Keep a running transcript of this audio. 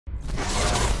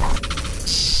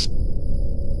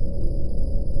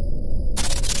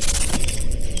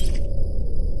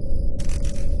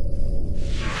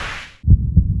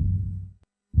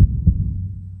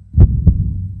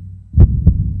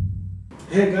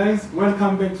Hey guys,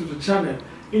 welcome back to the channel.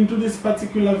 Into this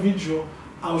particular video,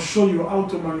 I'll show you how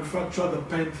to manufacture the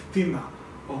paint thinner.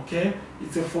 Okay,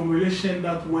 it's a formulation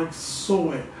that works so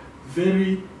well,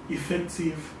 very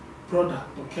effective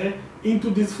product. Okay, into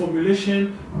this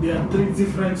formulation there are 3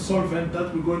 different solvents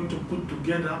that we're going to put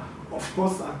together, of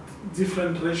course at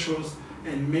different ratios,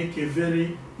 and make a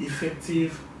very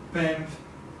effective paint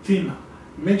thinner.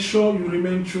 Make sure you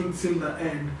remain tuned till the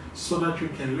end so that you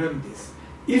can learn this.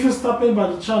 If you're stopping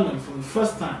by the channel for the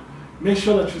first time, make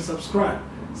sure that you subscribe.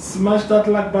 Smash that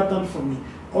like button for me.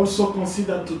 Also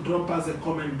consider to drop us a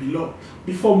comment below.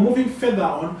 Before moving further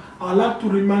on, I'd like to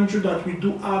remind you that we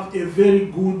do have a very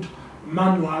good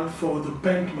manual for the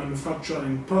paint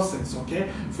manufacturing process. Okay,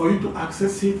 for you to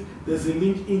access it, there's a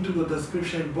link into the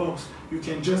description box. You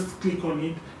can just click on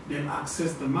it, then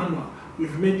access the manual.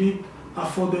 We've made it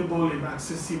affordable and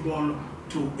accessible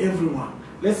to everyone.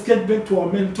 Let's get back to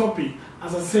our main topic.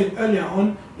 As I said earlier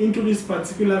on, into this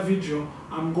particular video,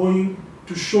 I'm going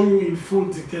to show you in full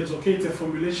details. Okay, it's a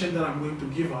formulation that I'm going to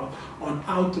give out on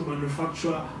how to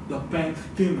manufacture the paint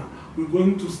thinner. We're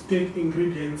going to state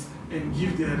ingredients and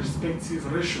give their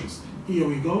respective ratios. Here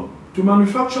we go. To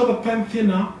manufacture the paint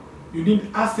thinner, you need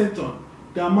acetone.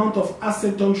 The amount of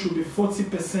acetone should be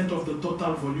 40% of the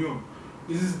total volume.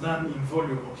 This is done in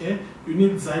volume. Okay, you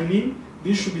need xylene.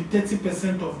 This should be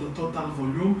 30% of the total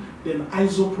volume. Then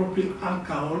isopropyl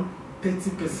alcohol,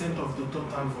 30% of the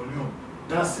total volume.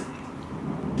 That's it.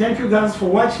 Thank you guys for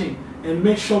watching, and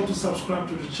make sure to subscribe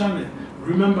to the channel.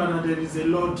 Remember that there is a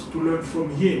lot to learn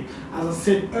from here. As I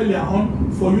said earlier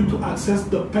on, for you to access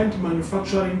the paint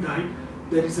manufacturing guide,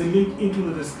 there is a link into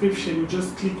the description. You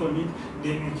just click on it,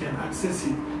 then you can access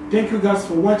it. Thank you guys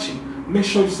for watching. Make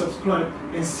sure you subscribe,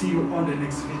 and see you on the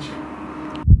next video.